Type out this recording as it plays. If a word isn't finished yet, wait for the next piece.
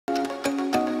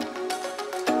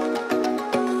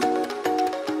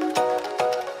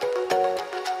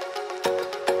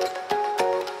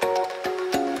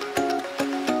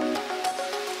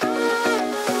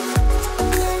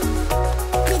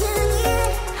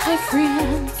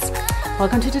friends,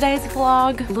 welcome to today's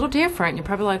vlog. A little different. You're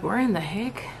probably like, where in the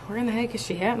heck is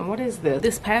she at and what is this?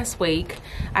 This past week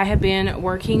I have been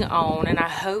working on, and I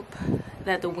hope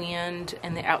that the wind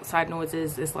and the outside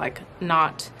noises is like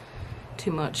not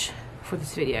too much for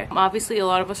this video. Obviously a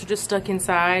lot of us are just stuck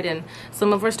inside, and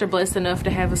some of us are blessed enough to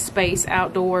have a space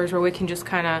outdoors where we can just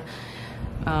kind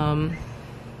of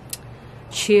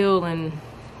chill and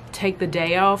take the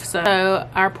day off. So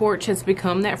our porch has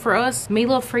become that for us.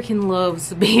 Mila freaking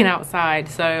loves being outside,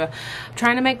 so I'm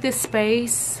trying to make this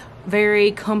space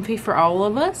very comfy for all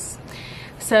of us.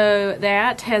 So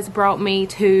that has brought me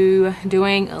to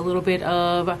doing a little bit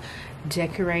of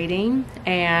decorating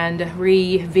and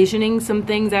revisioning some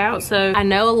things out. So I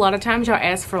know a lot of times y'all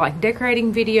ask for like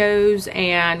decorating videos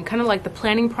and kind of like the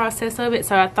planning process of it,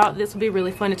 so I thought this would be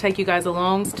really fun to take you guys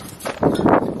along.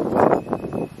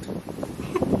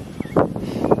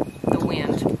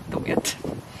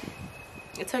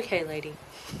 It's okay, lady.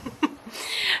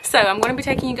 So I'm going to be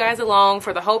taking you guys along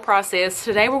for the whole process.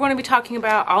 Today we're going to be talking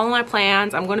about all of my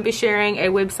plans. I'm going to be sharing a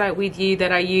website with you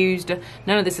that I used.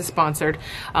 None of this is sponsored,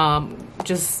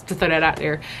 just to throw that out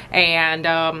there. And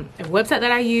a website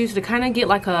that I used to kind of get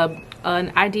like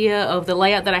an idea of the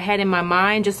layout that I had in my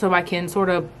mind, just so I can sort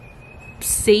of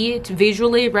see it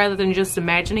visually rather than just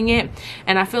imagining it.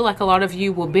 And I feel like a lot of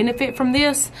you will benefit from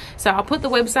this, so I'll put the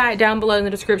website down below in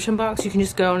the description box. You can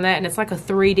just go on that, and it's like a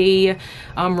 3D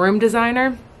room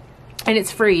designer, and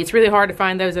it's free. It's really hard to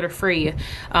find those that are free,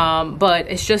 but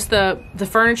it's just the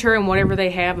furniture and whatever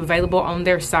they have available on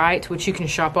their site, which you can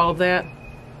shop all of that.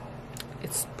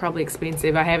 It's probably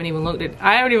expensive. I haven't even looked at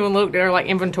our like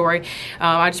inventory.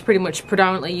 I just pretty much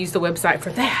predominantly use the website for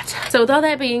that. So with all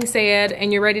that being said,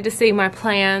 and you're ready to see my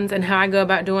plans and how I go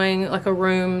about doing like a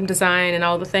room design and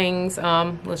all the things,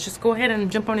 let's just go ahead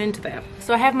and jump on into that.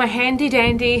 So I have my handy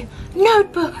dandy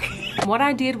notebook. What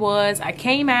I did was I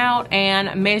came out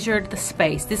and measured the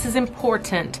space. This is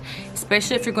important,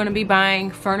 especially if you're going to be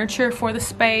buying furniture for the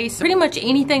space. Pretty much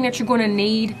anything that you're going to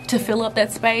need to fill up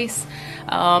that space.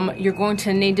 You're going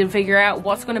to need to figure out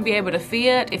what's going to be able to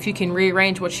fit, if you can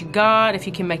rearrange what you got, if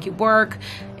you can make it work.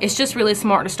 It's just really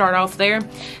smart to start off there.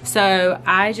 So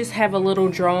I just have a little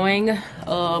drawing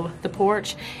of the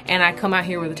porch, and I come out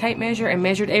here with a tape measure and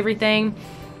measured everything.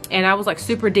 And I was like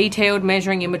super detailed,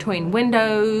 measuring in between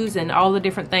windows and all the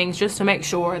different things, just to make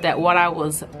sure that what I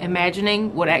was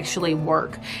imagining would actually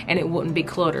work and it wouldn't be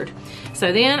cluttered.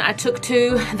 So then I took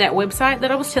to that website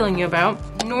that I was telling you about.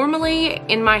 Normally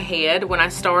in my head, when I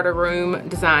start a room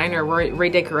design or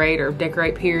redecorate or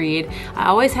decorate period, I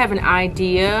always have an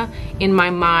idea in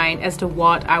my mind as to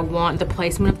what I want the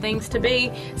placement of things to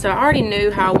be. So I already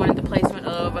knew how I wanted the placement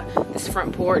of this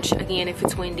front porch. Again, if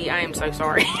it's windy, I am so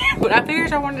sorry. But I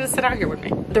figured I wanted to sit out here with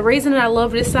me. The reason I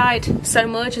love this site so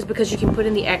much is because you can put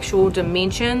in the actual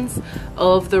dimensions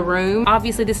of the room.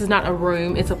 Obviously this is not a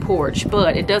room, it's a porch,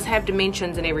 but it does have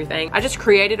dimensions and everything. I just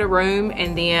created a room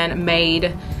and then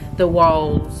made the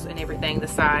walls and everything the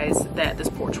size that this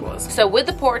porch was. So with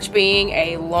the porch being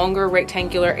a longer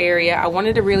rectangular area, I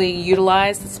wanted to really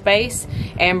utilize the space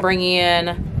and bring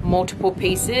in multiple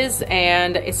pieces,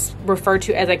 and it's referred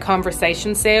to as a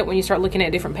conversation set when you start looking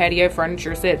at different patio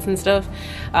furniture sets and stuff.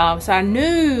 So I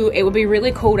knew it would be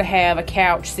really cool to have a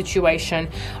couch situation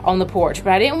on the porch,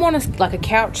 but I didn't want like a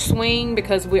couch swing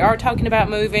because we are talking about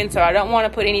moving, so I don't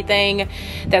want to put anything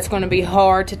that's going to be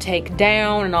hard to take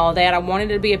down and all that. I wanted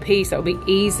it to be a piece that would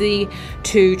be easy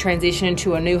to transition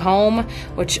into a new home,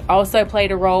 which also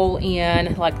played a role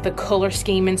in like the color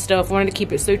scheme and stuff. I wanted to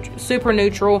keep it super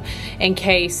neutral in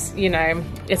case, you know,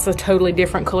 it's a totally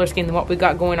different color scheme than what we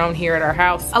got going on here at our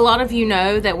house. A lot of you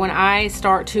know that when I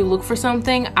start to look for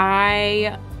something,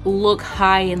 I look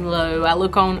high and low. I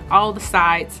look on all the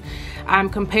sites. I'm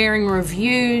comparing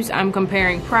reviews, I'm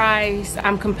comparing price,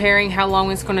 I'm comparing how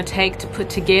long it's going to take to put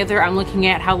together. I'm looking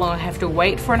at how long I have to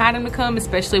wait for an item to come,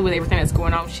 especially with everything that's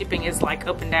going on. Shipping is like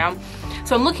up and down.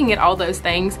 So I'm looking at all those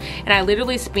things, and I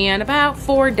literally spend about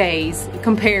 4 days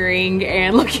comparing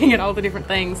and looking at all the different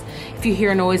things. If you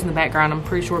hear a noise in the background, I'm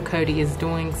pretty sure Cody is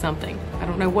doing something. I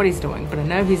don't know what he's doing, but I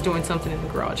know he's doing something in the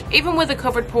garage. Even with a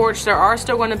covered porch, there are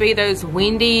still going to be those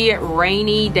windy,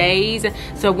 rainy days.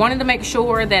 So I wanted to make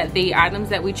sure that the items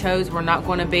that we chose were not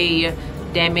going to be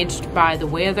damaged by the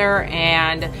weather,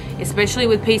 and especially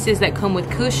with pieces that come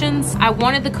with cushions. I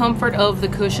wanted the comfort of the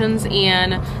cushions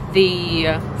in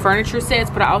the furniture sets,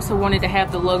 but I also wanted to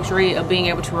have the luxury of being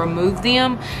able to remove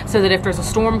them so that if there's a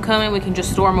storm coming, we can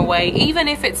just storm away. Even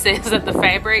if it says that the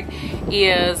fabric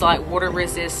is like water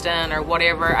resistant or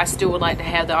whatever, I still would like to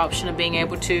have the option of being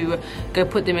able to go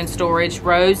put them in storage.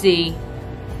 Rosie,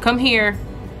 come here.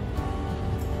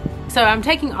 So I'm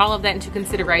taking all of that into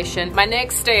consideration. My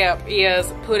next step is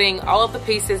putting all of the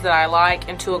pieces that I like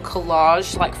into a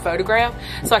collage like photograph,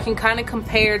 so I can kind of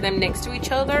compare them next to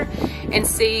each other and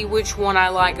see which one I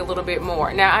like a little bit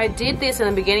more. Now I did this in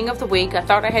the beginning of the week. I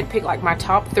thought I had picked like my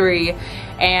top 3,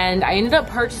 and I ended up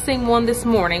purchasing one this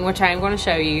morning, which I am going to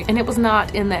show you, and it was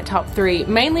not in that top 3,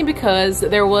 mainly because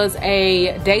there was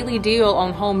a daily deal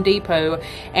on Home Depot,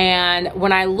 and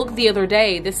when I looked the other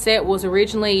day, this set was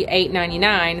originally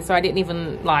 $8.99, so I didn't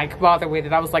even like bother with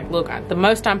it. I was like, look, the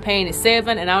most I'm paying is $7,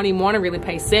 and I don't even want to really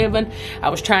pay $7. I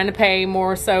was trying to pay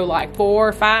more so like $4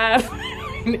 or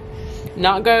 $5.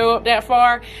 Not go up that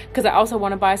far, because I also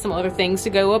want to buy some other things to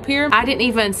go up here. I didn't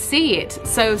even see it,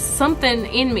 so something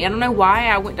in me, I don't know why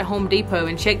I went to Home Depot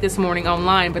and checked this morning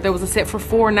online, but there was a set for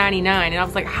 $4.99, and I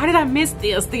was like, how did I miss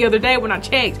this the other day when I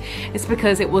checked? It's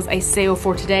because it was a sale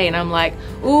for today, and I'm like,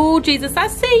 oh Jesus, I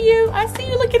see you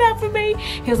looking out for me.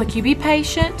 He was like, you be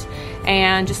patient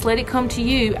and just let it come to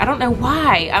you. I don't know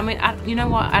why. I mean, you know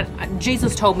what,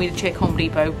 Jesus told me to check Home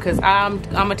Depot, because I'm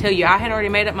gonna tell you, I had already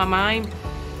made up my mind.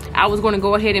 I was going to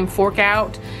go ahead and fork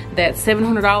out that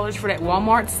 $700 for that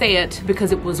Walmart set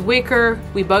because it was wicker.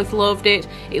 We both loved it.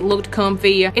 It looked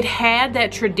comfy. It had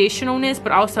that traditionalness,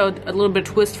 but also a little bit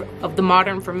of twist of the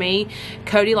modern for me.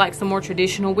 Cody likes the more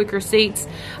traditional wicker seats,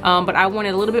 but I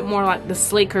wanted a little bit more like the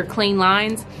sleeker, clean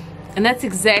lines. And that's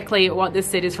exactly what this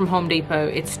set is from Home Depot.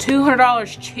 It's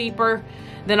 $200 cheaper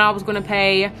than I was going to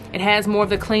pay. It has more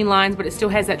of the clean lines, but it still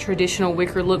has that traditional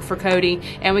wicker look for Cody,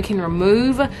 and we can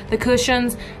remove the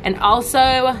cushions, and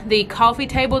also the coffee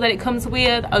table that it comes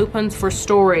with opens for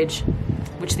storage,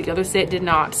 which the other set did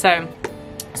not. So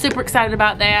super excited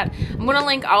about that. I'm going to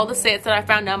link all the sets that I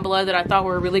found down below that I thought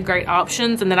were really great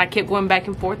options, and that I kept going back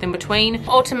and forth in between.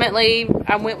 Ultimately,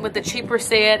 I went with the cheaper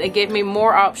set. It gave me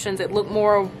more options. It looked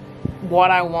more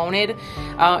what I wanted.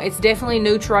 It's definitely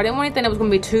neutral. I didn't want anything that was going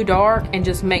to be too dark and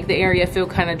just make the area feel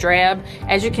kind of drab.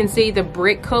 As you can see, the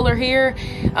brick color here,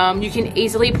 you can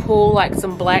easily pull like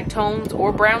some black tones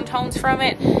or brown tones from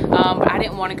it. I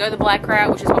didn't want to go the black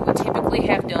route, which is what we typically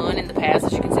have done in the past.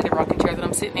 As you can see, the rocking chair that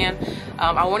I'm sitting in,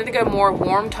 I wanted to go more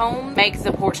warm tone, make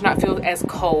the porch not feel as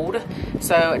cold.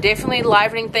 So definitely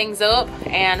livening things up.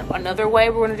 And another way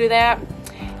we're going to do that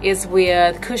is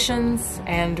with cushions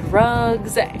and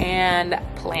rugs and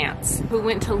plants. We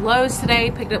went to Lowe's today,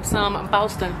 picked up some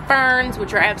Boston ferns,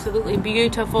 which are absolutely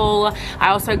beautiful. I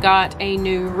also got a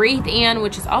new wreath in,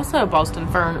 which is also a Boston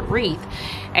fern wreath,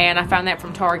 and I found that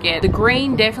from Target. The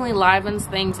green definitely livens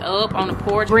things up on the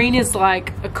porch. Green is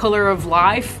like a color of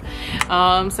life,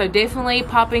 so definitely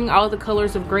popping all the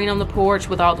colors of green on the porch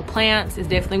with all the plants is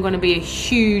definitely going to be a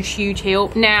huge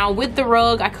help. Now with the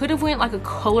rug, I could have went like a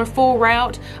colorful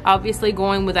route. Obviously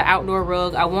going with an outdoor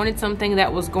rug, I wanted something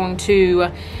that was going to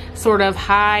sort of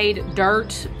hide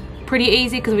dirt pretty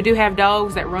easy, because we do have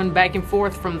dogs that run back and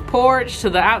forth from the porch to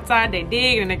the outside. They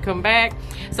dig and they come back.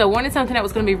 So I wanted something that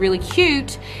was going to be really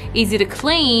cute, easy to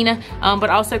clean, but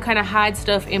also kind of hide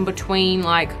stuff in between,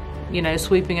 like, you know,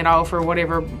 sweeping it off or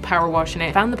whatever, power washing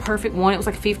it. Found the perfect one. It was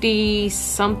like 50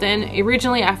 something.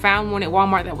 Originally I found one at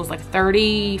Walmart that was like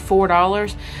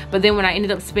 $34, but then when I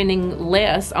ended up spending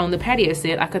less on the patio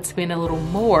set, I could spend a little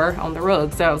more on the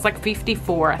rug. So it was like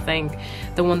 54, I think,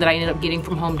 the one that I ended up getting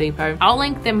from Home Depot. I'll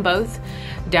link them both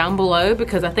down below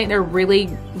because I think they're really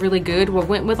good. We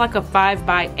went with like a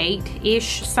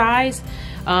 5x8-ish size.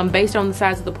 Based on the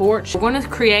size of the porch. We're going to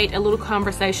create a little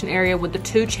conversation area with the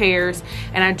 2 chairs,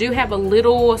 and I do have a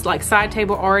little like side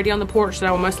table already on the porch that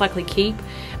I will most likely keep.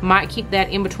 Might keep that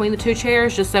in between the 2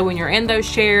 chairs, just so when you're in those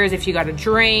chairs, if you got a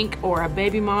drink or a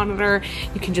baby monitor,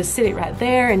 you can just sit it right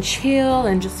there and chill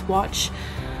and just watch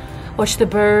the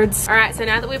birds. All right, so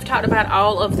now that we've talked about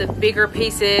all of the bigger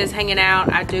pieces hanging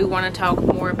out, I do want to talk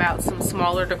more about some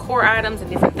smaller decor items and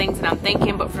different things that I'm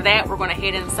thinking, but for that we're going to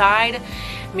head inside.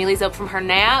 Millie's up from her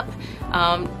nap.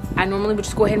 I normally would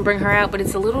just go ahead and bring her out, but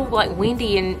it's a little like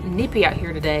windy and nippy out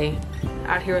here today.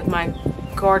 Out here with my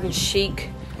garden chic.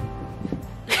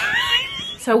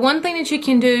 So one thing that you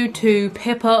can do to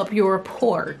pep up your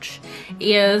porch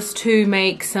is to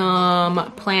make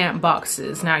some plant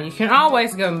boxes. Now you can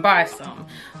always go and buy some,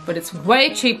 but it's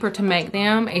way cheaper to make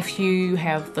them if you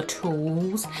have the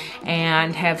tools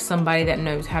and have somebody that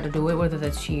knows how to do it, whether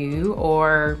that's you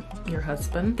or your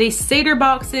husband. These cedar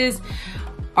boxes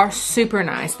are super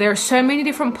nice. There are so many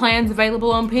different plans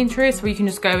available on Pinterest where you can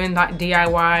just go in like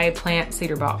DIY plant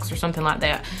cedar box or something like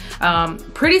that.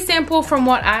 Pretty simple from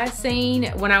what I've seen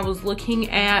when I was looking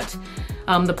at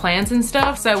the plants and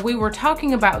stuff. So we were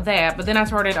talking about that, but then I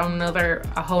started on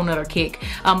a whole nother kick.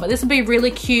 But this would be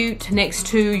really cute next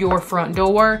to your front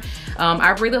door. I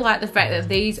really like the fact that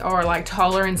these are like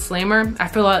taller and slimmer. I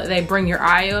feel like they bring your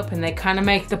eye up and they kind of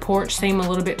make the porch seem a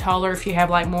little bit taller. If you have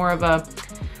like more of a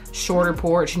shorter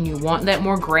porch and you want that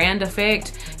more grand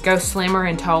effect, go slimmer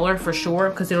and taller for sure,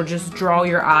 because it'll just draw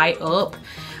your eye up.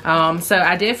 So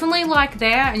I definitely like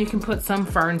that, and you can put some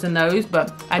ferns in those,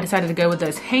 but I decided to go with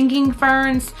those hanging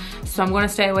ferns, so I'm going to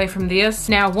stay away from this.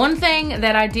 Now, one thing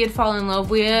that I did fall in love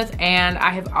with, and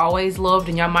I have always loved,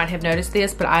 and y'all might have noticed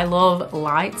this, but I love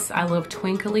lights. I love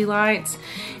twinkly lights,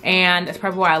 and that's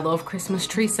probably why I love Christmas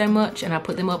trees so much, and I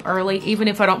put them up early. Even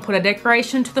if I don't put a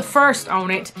decoration to the first on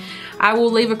it, I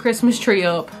will leave a Christmas tree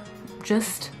up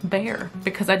just bare,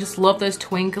 because I just love those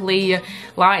twinkly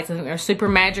lights. I think they're super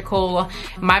magical.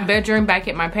 My bedroom back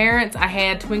at my parents', I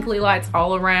had twinkly lights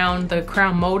all around the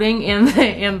crown molding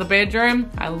in the bedroom.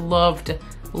 I loved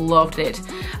it.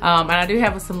 And I do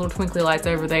have some little twinkly lights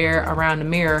over there around the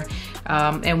mirror.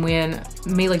 And when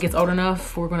Mila gets old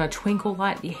enough, we're gonna twinkle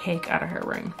light the heck out of her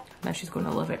room. Now she's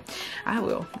gonna love it. I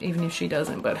will, even if she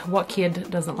doesn't, but what kid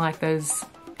doesn't like those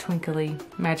twinkly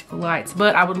magical lights?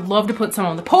 But I would love to put some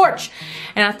on the porch,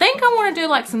 and I think I want to do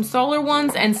like some solar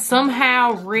ones and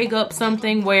somehow rig up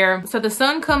something where, so the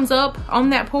sun comes up on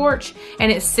that porch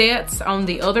and it sets on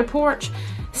the other porch,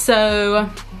 so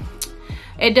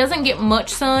it doesn't get much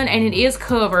sun and it is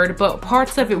covered, but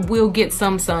parts of it will get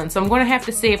some sun. So I'm going to have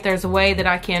to see if there's a way that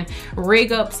I can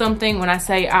rig up something. When I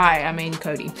say I mean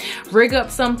Cody. Rig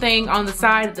up something on the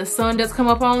side that the sun does come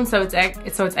up on, so it's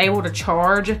able to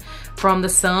charge from the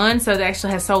sun, so it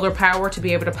actually has solar power to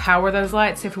be able to power those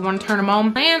lights if we want to turn them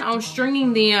on. Plan on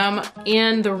stringing them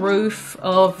in the roof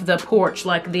of the porch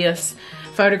like this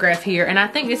photograph here, and I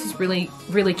think this is really,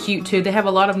 really cute too. They have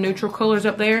a lot of neutral colors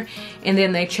up there, and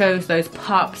then they chose those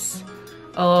pops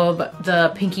of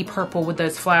the pinky purple with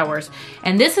those flowers.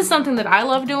 And this is something that I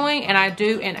love doing, and I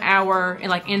do in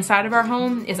like inside of our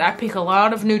home, is I pick a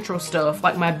lot of neutral stuff.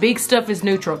 Like my big stuff is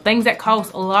neutral. Things that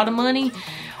cost a lot of money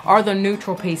are the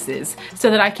neutral pieces, so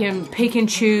that I can pick and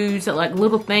choose like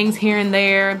little things here and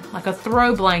there, like a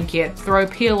throw blanket, throw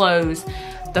pillows,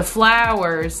 the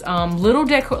flowers,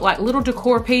 little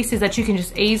decor pieces that you can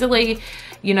just easily,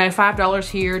 you know, $5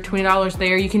 here, $20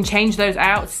 there. You can change those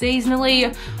out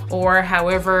seasonally or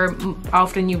however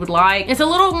often you would like. It's a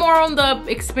little more on the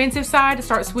expensive side to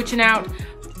start switching out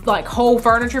like whole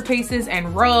furniture pieces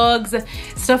and rugs,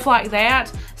 stuff like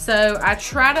that. So I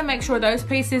try to make sure those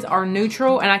pieces are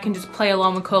neutral and I can just play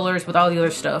along with colors with all the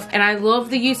other stuff. And I love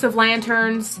the use of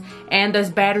lanterns and those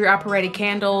battery operated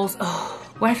candles. Oh,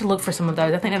 we'll have to look for some of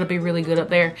those. I think that'll be really good up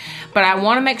there. But I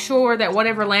want to make sure that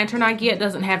whatever lantern I get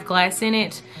doesn't have glass in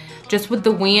it, just with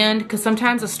the wind, because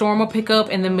sometimes a storm will pick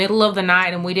up in the middle of the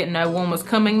night and we didn't know one was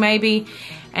coming maybe.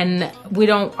 And we're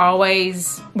not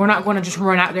going to just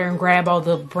run out there and grab all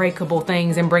the breakable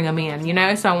things and bring them in, you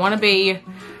know? So I want to be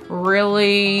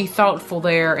really thoughtful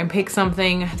there and pick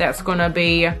something that's going to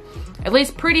be at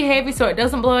least pretty heavy so it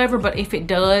doesn't blow over, but if it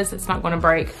does, it's not going to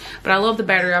break. But I love the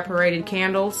battery operated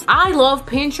candles. I love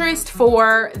Pinterest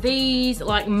for these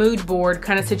like mood board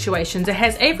kind of situations. It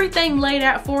has everything laid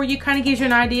out for you, kind of gives you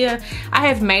an idea. I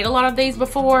have made a lot of these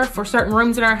before for certain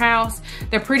rooms in our house.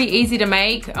 They're pretty easy to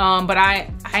make, but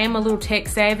I am a little tech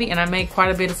savvy and I make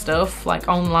quite a bit of stuff like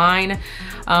online.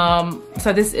 So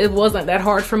it wasn't that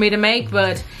hard for me to make,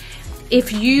 but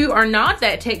if you are not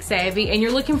that tech savvy and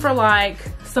you're looking for like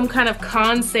some kind of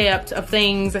concept of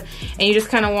things and you just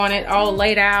kind of want it all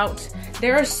laid out,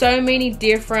 there are so many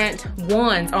different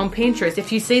ones on Pinterest.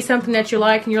 If you see something that you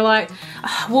like and you're like,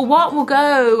 well, what will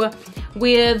go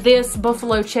with this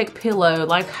buffalo check pillow?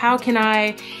 Like, how can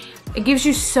it gives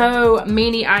you so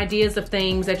many ideas of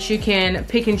things that you can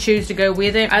pick and choose to go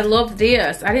with it. I love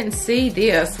this. I didn't see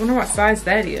this. I wonder what size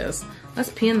that is. Let's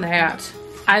pin that.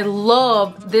 I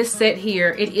love this set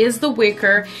here. It is the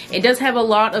wicker. It does have a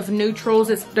lot of neutrals.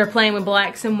 They're playing with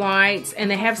blacks and whites,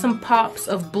 and they have some pops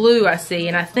of blue I see,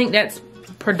 and I think that's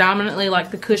predominantly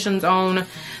like the cushions on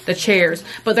the chairs.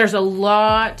 But there's a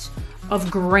lot of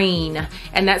green,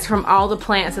 and that's from all the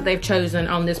plants that they've chosen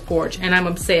on this porch, and I'm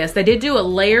obsessed. They did do a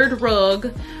layered rug,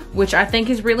 which I think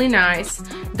is really nice.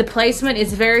 The placement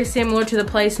is very similar to the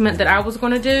placement that I was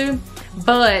going to do,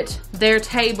 but their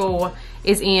table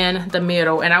is in the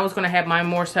middle, and I was going to have mine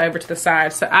more so over to the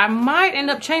side, so I might end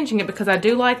up changing it because I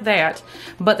do like that,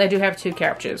 but they do have two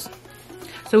couches,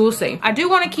 so we'll see. I do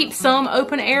want to keep some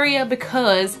open area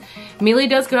because Millie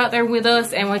does go out there with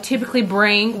us, and we typically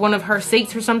bring one of her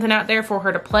seats or something out there for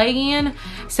her to play in.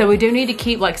 So we do need to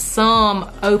keep like some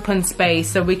open space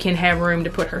so we can have room to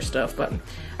put her stuff, but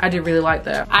I do really like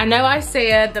that. I know I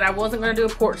said that I wasn't gonna do a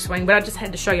porch swing, but I just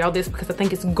had to show y'all this because I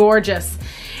think it's gorgeous.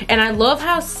 And I love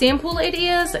how simple it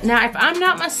is. Now, if I'm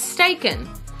not mistaken,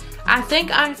 I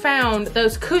think I found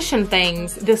those cushion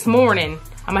things this morning.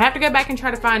 I'm gonna have to go back and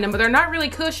try to find them, but they're not really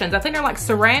cushions. I think they're like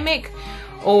ceramic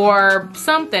or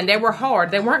something. They were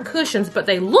hard. They weren't cushions, but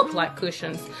they look like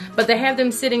cushions. But they have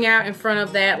them sitting out in front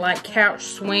of that like couch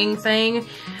swing thing.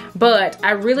 But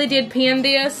I really did pin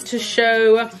this to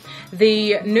show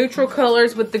the neutral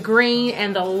colors with the green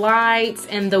and the lights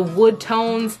and the wood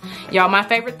tones. Y'all, my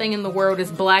favorite thing in the world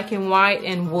is black and white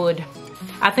and wood.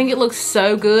 I think it looks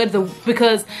so good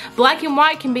because black and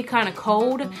white can be kind of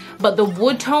cold, but the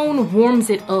wood tone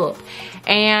warms it up.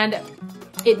 And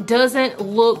it doesn't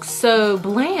look so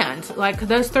bland. Like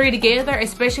those three together,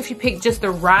 especially if you pick just the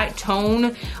right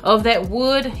tone of that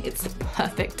wood, it's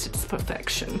perfect. It's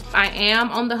perfection. I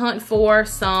am on the hunt for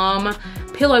some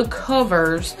pillow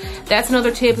covers. That's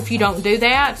another tip if you don't do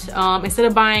that. Instead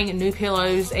of buying new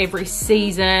pillows every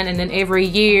season and then every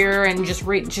year and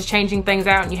just changing things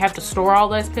out and you have to store all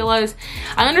those pillows.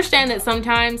 I understand that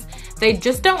sometimes they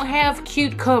just don't have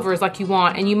cute covers like you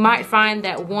want, and you might find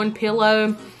that one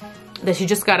pillow that you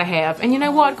just gotta have. And you know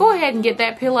what? Go ahead and get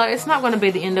that pillow. It's not gonna be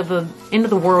the end of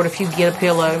the world if you get a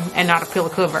pillow and not a pillow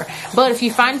cover. But if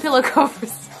you find pillow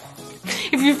covers,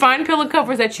 if you find pillow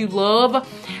covers that you love,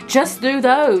 just do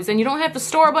those, and you don't have to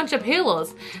store a bunch of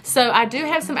pillows. So I do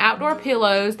have some outdoor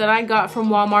pillows that I got from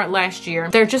Walmart last year.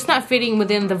 They're just not fitting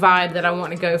within the vibe that I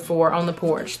want to go for on the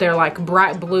porch. They're like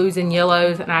bright blues and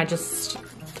yellows, and I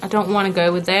don't want to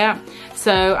go with that.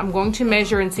 So I'm going to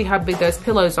measure and see how big those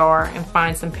pillows are and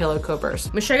find some pillow covers.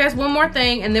 I'm gonna show you guys one more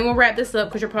thing and then we'll wrap this up,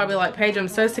 because you're probably like, Paige, I'm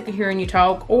so sick of hearing you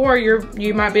talk. Or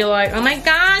you might be like, oh my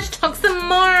gosh, talk some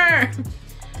more.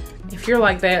 If you're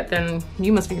like that, then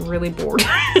you must be really bored.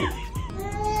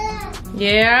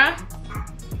 Yeah?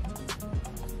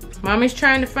 Mommy's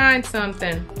trying to find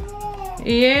something.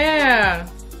 Yeah.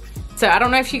 So I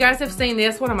don't know if you guys have seen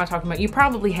this. What am I talking about? You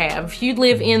probably have. If you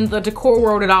live in the decor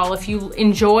world at all, if you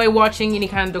enjoy watching any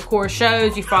kind of decor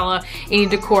shows, you follow any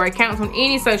decor accounts on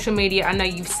any social media, I know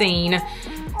you've seen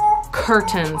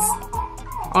curtains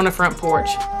on the front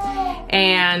porch.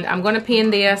 And I'm gonna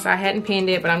pin this. I hadn't pinned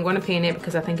it, but I'm gonna pin it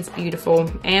because I think it's beautiful.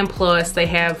 And plus they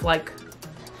have like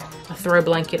a throw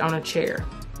blanket on a chair.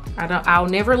 I'll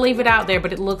never leave it out there,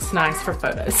 but it looks nice for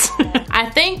photos. I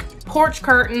think porch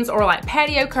curtains or like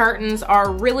patio curtains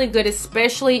are really good,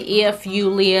 especially if you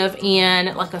live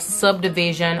in like a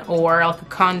subdivision or like a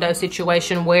condo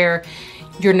situation where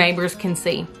your neighbors can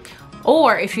see.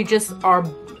 Or if you just are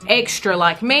extra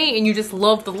like me and you just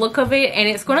love the look of it, and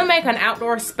it's gonna make an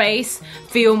outdoor space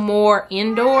feel more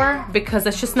indoor, because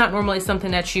that's just not normally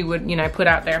something that you would, you know, put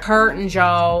out there. Curtains,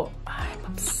 y'all, I'm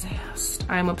obsessed.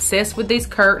 I'm obsessed with these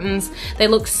curtains. They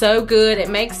look so good. It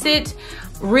makes it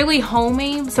really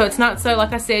homey, so it's not so,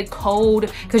 like I said,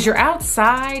 cold, because you're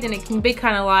outside and it can be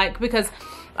kind of like, because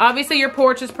obviously your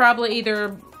porch is probably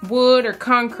either wood or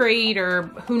concrete or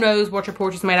who knows what your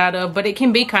porch is made out of, but it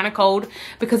can be kind of cold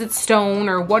because it's stone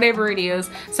or whatever it is.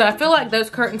 So I feel like those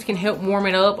curtains can help warm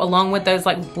it up, along with those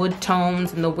like wood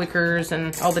tones and the wickers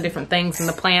and all the different things and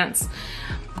the plants,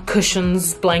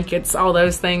 cushions, blankets, all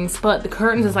those things. But the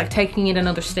curtains is like taking it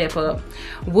another step up.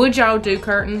 Would y'all do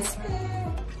curtains?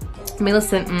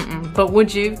 Millicent, but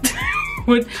would you?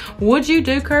 would you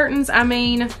do curtains? I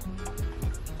mean,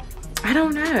 I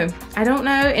don't know. I don't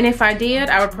know. And if I did,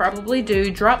 I would probably do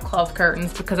drop cloth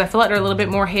curtains, because I feel like they're a little bit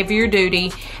more heavier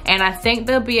duty, and I think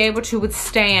they'll be able to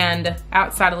withstand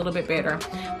outside a little bit better.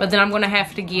 But then I'm gonna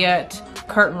have to get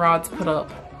curtain rods put up.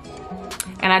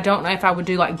 And I don't know if I would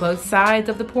do like both sides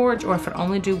of the porch or if I'd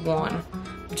only do one,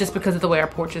 just because of the way our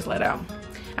porch is laid out.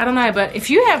 I don't know, but if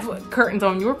you have curtains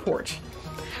on your porch,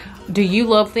 do you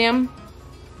love them?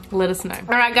 Let us know.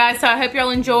 All right, guys, so I hope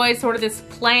y'all enjoyed sort of this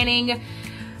planning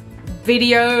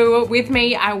video with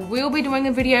me. I will be doing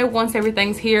a video once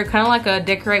everything's here, kind of like a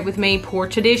decorate with me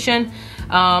porch edition.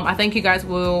 I think you guys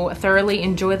will thoroughly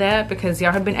enjoy that, because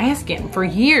y'all have been asking for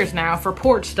years now for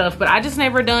porch stuff, but I just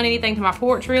never done anything to my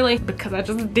porch really, because I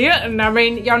just didn't. I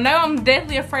mean, y'all know I'm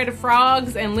deathly afraid of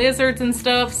frogs and lizards and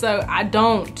stuff, so I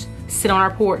don't sit on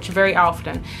our porch very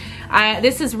often.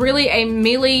 This is really a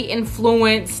Millie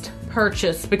influenced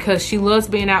purchase because she loves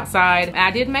being outside.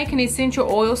 I did make an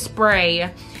essential oil spray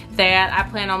that I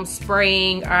plan on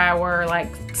spraying our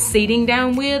like seating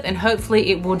down with, and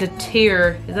hopefully it will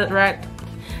deter, is that right?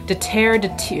 Deter.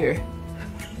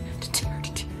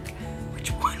 Which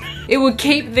one? it would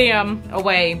keep them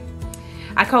away.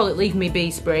 I call it leave me be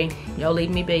spray. Y'all leave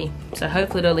me be. So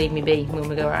hopefully they'll leave me be when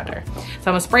we go out there. So I'm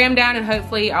gonna spray them down, and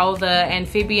hopefully all the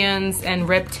amphibians and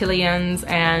reptilians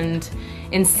and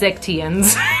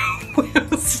insectians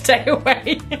will stay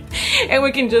away. And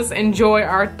we can just enjoy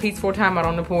our peaceful time out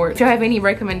on the porch. If you have any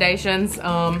recommendations,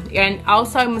 and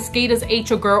also mosquitoes eat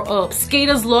your girl up.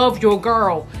 Mosquitoes love your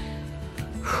girl.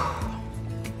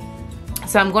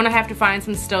 So I'm gonna have to find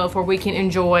some stuff where we can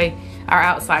enjoy our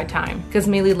outside time, because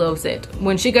Millie loves it.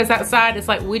 When she goes outside, it's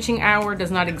like witching hour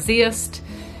does not exist.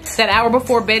 That hour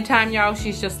before bedtime, y'all,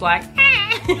 she's just like,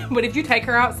 ah. But if you take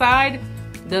her outside,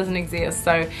 it doesn't exist.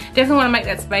 So definitely want to make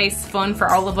that space fun for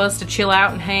all of us to chill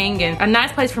out and hang, and a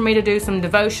nice place for me to do some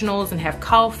devotionals and have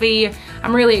coffee.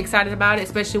 I'm really excited about it,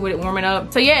 especially with it warming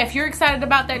up. So yeah, if you're excited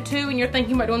about that too and you're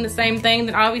thinking about doing the same thing,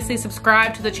 then obviously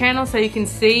subscribe to the channel so you can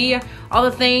see all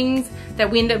the things that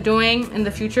we end up doing in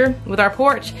the future with our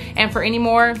porch. And for any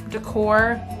more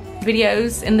decor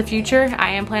videos in the future,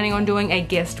 I am planning on doing a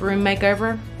guest room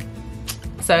makeover.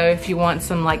 So if you want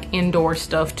some like indoor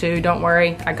stuff too, don't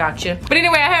worry, I got you. But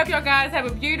anyway, I hope y'all guys have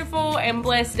a beautiful and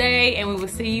blessed day, and we will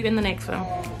see you in the next one.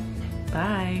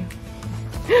 Bye.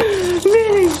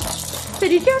 Really? So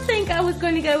did y'all think I was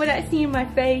gonna go without seeing my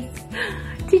face?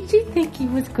 Did you think you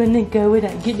was gonna go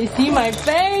without getting to see my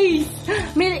face?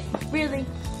 Really? Really?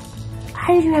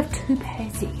 How did you have two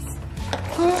passies?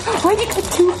 Why did you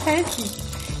have two passies?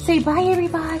 Say bye,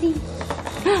 everybody.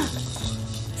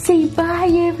 Say bye,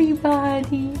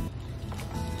 everybody.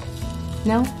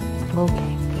 No?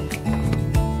 Okay.